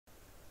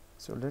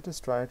So let us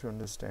try to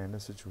understand a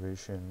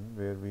situation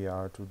where we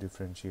are to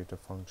differentiate a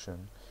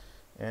function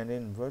and an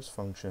inverse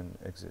function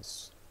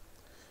exists.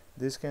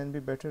 This can be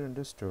better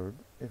understood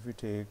if we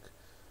take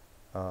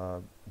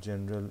a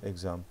general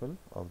example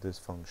of this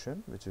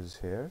function, which is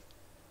here.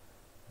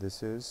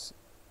 This is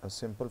a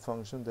simple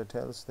function that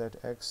tells that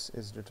x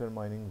is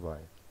determining y.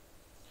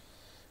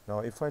 Now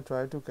if I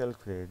try to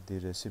calculate the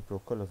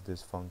reciprocal of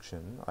this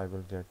function, I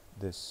will get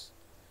this,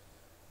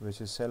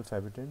 which is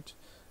self-evident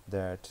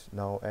that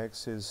now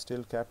x is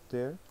still kept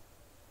there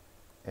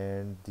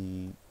and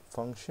the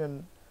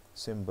function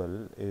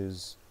symbol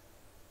is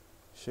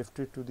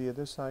shifted to the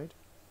other side,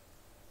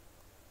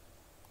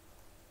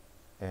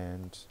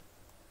 and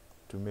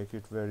to make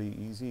it very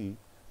easy,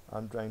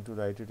 I'm trying to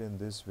write it in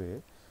this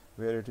way,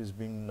 where it is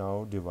being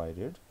now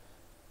divided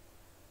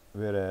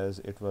whereas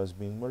it was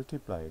being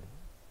multiplied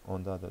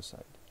on the other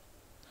side.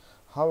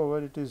 However,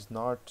 it is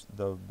not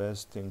the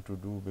best thing to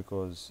do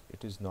because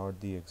it is not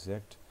the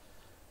exact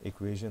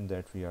equation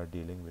that we are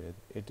dealing with.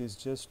 It is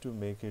just to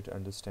make it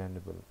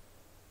understandable.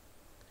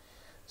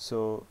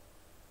 So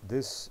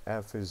this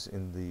f is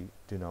in the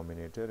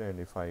denominator, and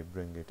if I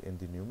bring it in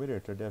the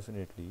numerator,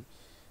 definitely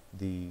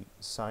the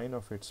sign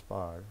of its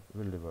power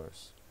will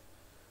reverse.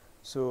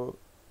 So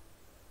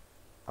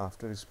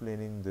after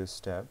explaining this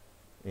step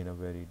in a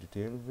very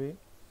detailed way,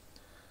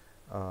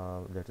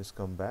 let us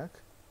come back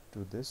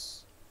to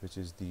this, which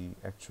is the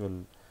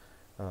actual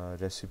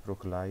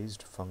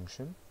reciprocalized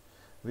function,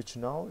 which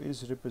now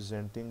is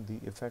representing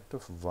the effect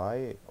of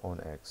y on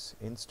x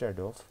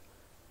instead of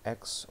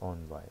x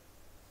on y.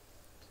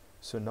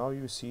 So now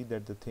you see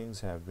that the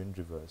things have been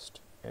reversed,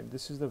 and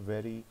this is the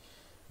very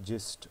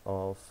gist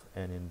of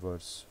an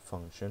inverse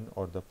function,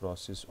 or the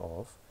process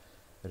of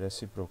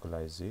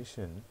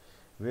reciprocalization,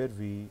 where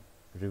we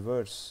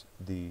reverse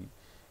the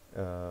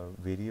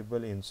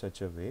variable in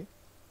such a way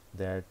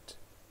that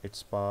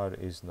its power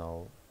is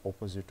now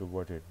opposite to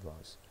what it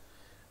was.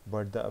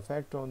 But the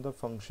effect on the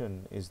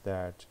function is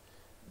that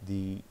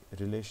the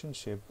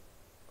relationship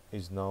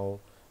is now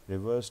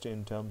reversed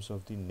in terms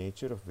of the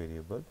nature of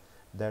variable,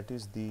 that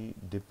is, the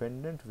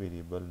dependent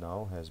variable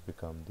now has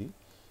become the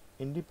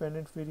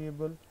independent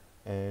variable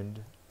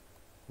and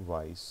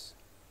vice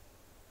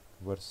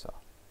versa.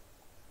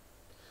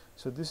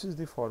 So this is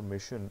the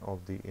formation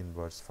of the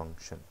inverse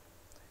function.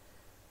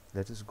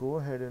 Let us go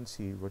ahead and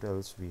see what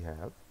else we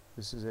have.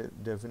 This is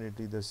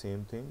definitely the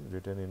same thing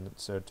written in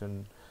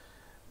certain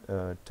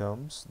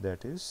terms,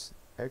 that is,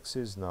 x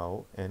is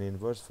now an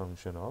inverse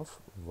function of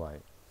y.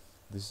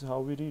 This is how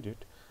we read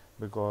it,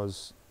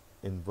 because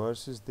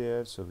inverse is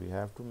there, so we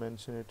have to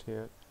mention it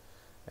here.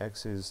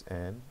 X is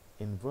an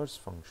inverse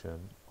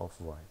function of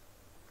y.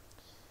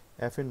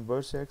 F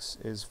inverse x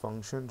is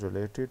function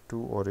related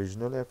to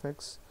original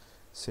fx,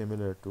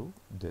 similar to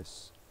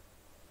this.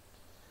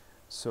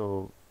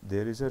 So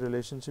there is a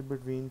relationship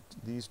between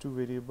these two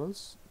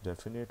variables,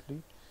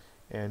 definitely,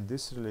 and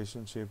this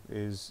relationship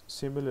is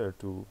similar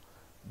to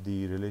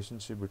the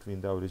relationship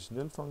between the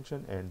original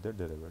function and the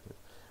derivative,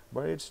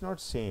 but it's not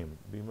same.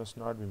 We must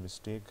not be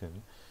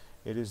mistaken.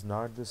 It is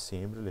not the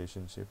same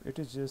relationship. It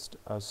is just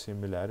a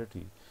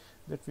similarity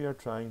that we are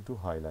trying to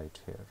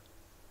highlight here.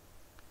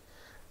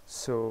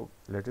 So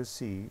let us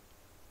see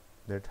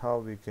that how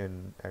we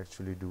can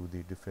actually do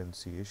the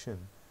differentiation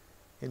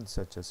in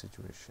such a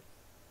situation.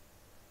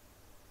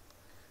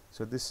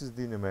 So this is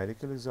the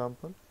numerical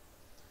example,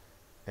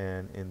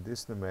 and in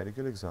this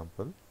numerical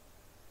example,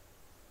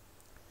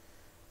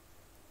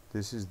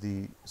 this is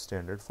the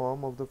standard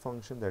form of the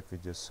function that we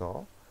just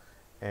saw,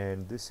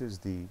 and this is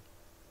the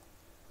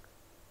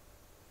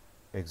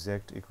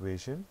exact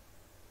equation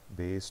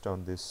based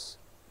on this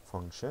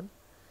function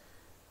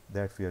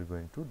that we are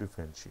going to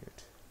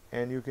differentiate.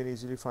 And you can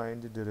easily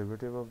find the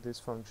derivative of this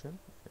function,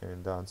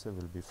 and the answer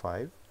will be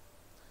 5.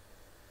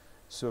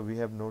 So we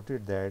have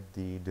noted that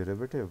the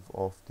derivative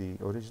of the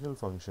original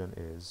function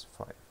is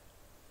 5.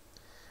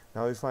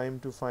 Now if I am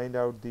to find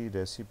out the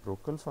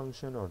reciprocal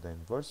function or the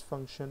inverse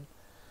function,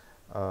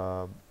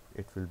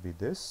 it will be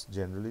this,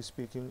 generally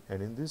speaking,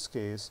 and in this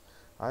case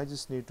I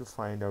just need to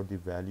find out the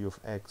value of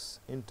x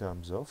in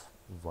terms of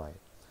y,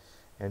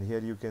 and here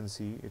you can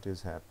see it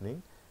is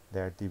happening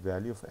that the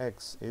value of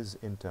x is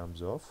in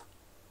terms of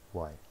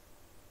y.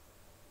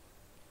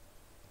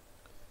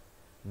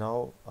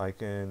 Now I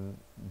can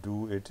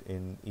do it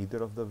in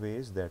either of the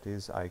ways, that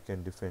is, I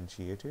can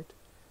differentiate it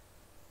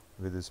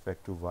with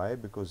respect to y,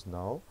 because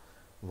now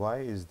y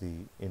is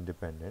the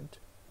independent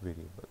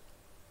variable,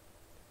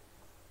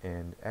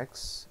 and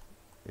x,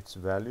 its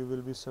value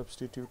will be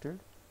substituted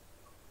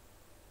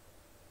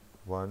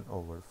 1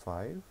 over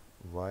 5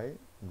 y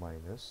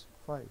minus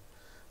 5.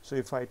 So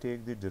if I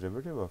take the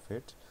derivative of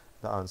it,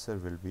 the answer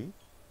will be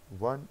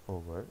 1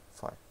 over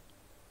 5.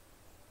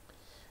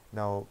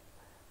 Now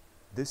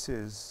this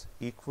is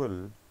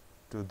equal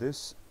to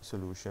this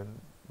solution,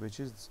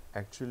 which is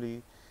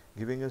actually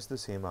giving us the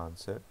same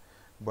answer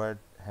but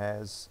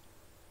has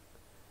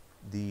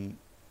the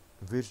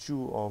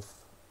virtue of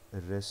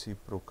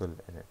reciprocal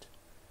in it.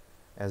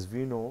 As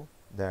we know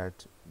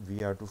that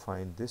we are to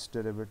find this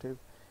derivative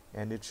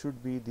and it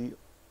should be the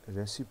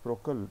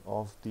reciprocal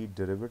of the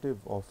derivative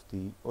of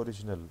the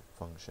original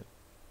function.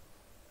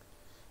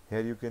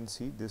 Here you can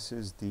see this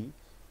is the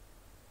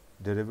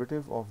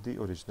derivative of the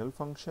original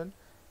function,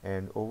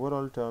 and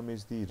overall term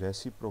is the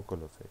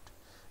reciprocal of it.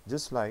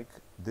 Just like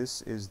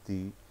this is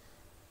the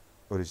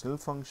original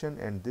function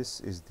and this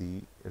is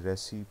the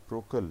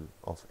reciprocal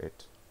of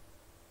it.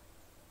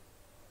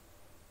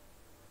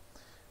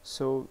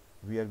 So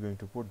we are going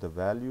to put the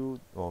value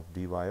of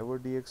dy over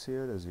dx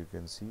here. As you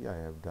can see, I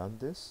have done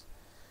this,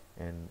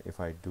 and if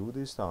I do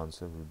this, the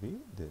answer will be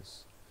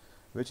this,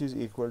 which is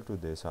equal to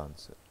this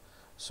answer.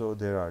 So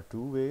there are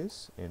two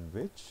ways in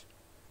which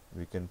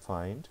we can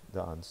find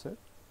the answer.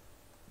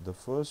 The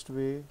first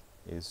way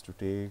is to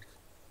take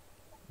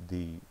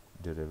the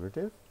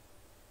derivative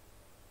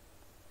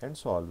and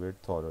solve it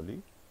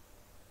thoroughly,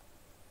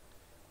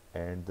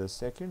 and the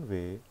second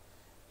way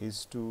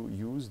is to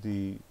use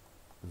the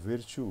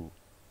virtue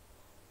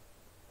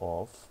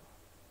of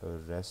a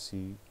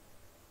reciprocal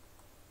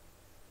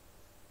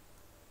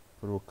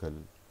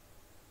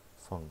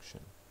function.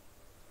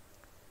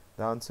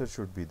 The answer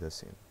should be the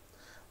same.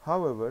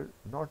 However,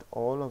 not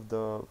all of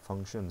the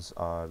functions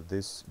are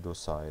this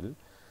docile.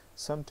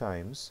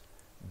 Sometimes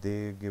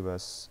they give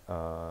us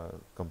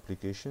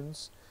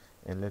complications,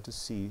 and let us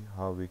see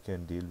how we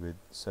can deal with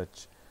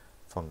such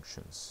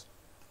functions.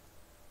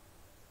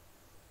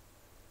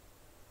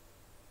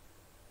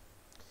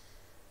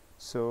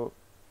 So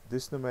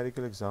this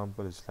numerical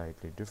example is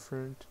slightly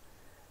different.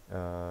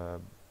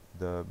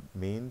 The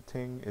main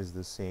thing is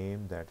the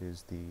same, that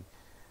is the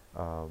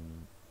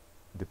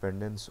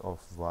dependence of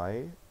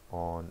y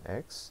on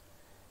x,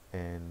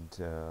 and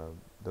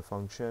the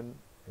function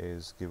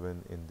is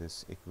given in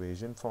this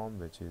equation form,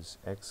 which is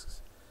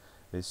x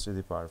raised to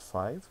the power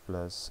 5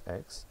 plus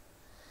x.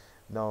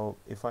 Now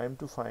if I am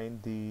to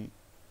find the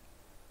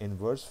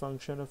inverse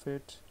function of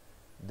it,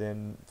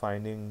 then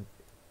finding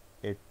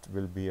it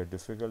will be a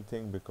difficult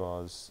thing,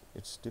 because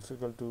it's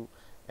difficult to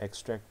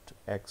extract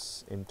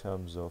x in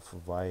terms of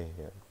y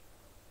here.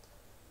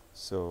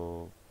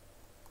 So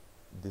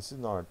this is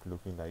not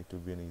looking like to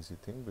be an easy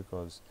thing,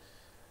 because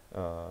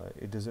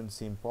it doesn't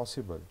seem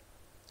possible.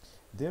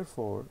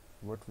 Therefore,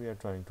 what we are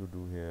trying to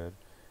do here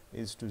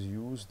is to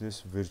use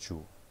this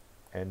virtue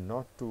and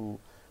not to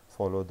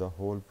follow the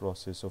whole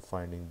process of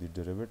finding the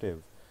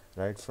derivative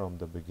right from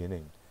the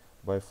beginning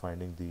by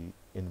finding the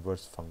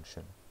inverse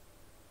function.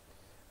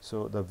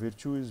 So the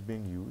virtue is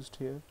being used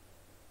here,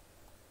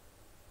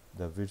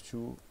 the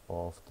virtue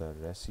of the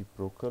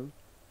reciprocal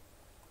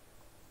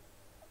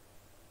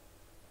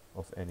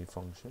of any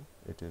function.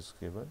 It is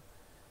given.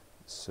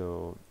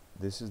 So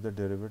this is the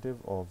derivative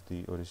of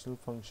the original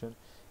function.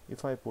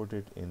 If I put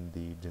it in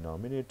the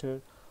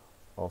denominator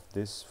of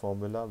this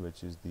formula,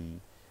 which is the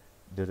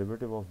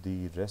derivative of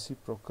the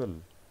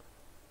reciprocal,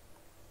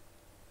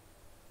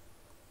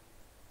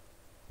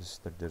 this is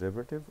the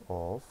derivative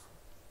of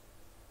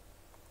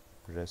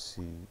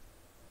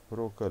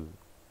reciprocal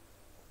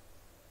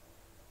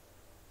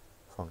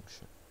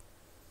function.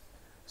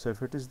 So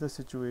if it is the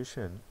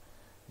situation,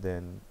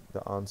 then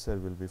the answer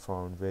will be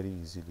found very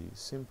easily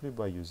simply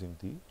by using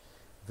the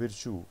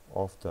virtue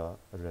of the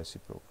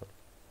reciprocal.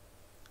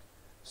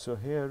 So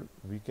here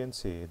we can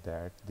say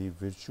that the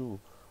virtue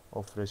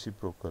of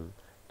reciprocal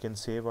can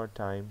save our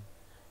time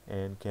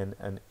and can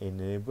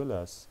enable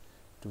us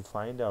to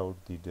find out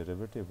the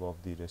derivative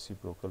of the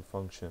reciprocal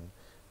function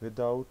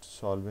without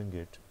solving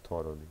it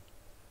thoroughly.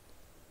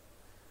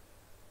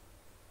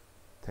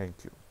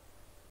 Thank you.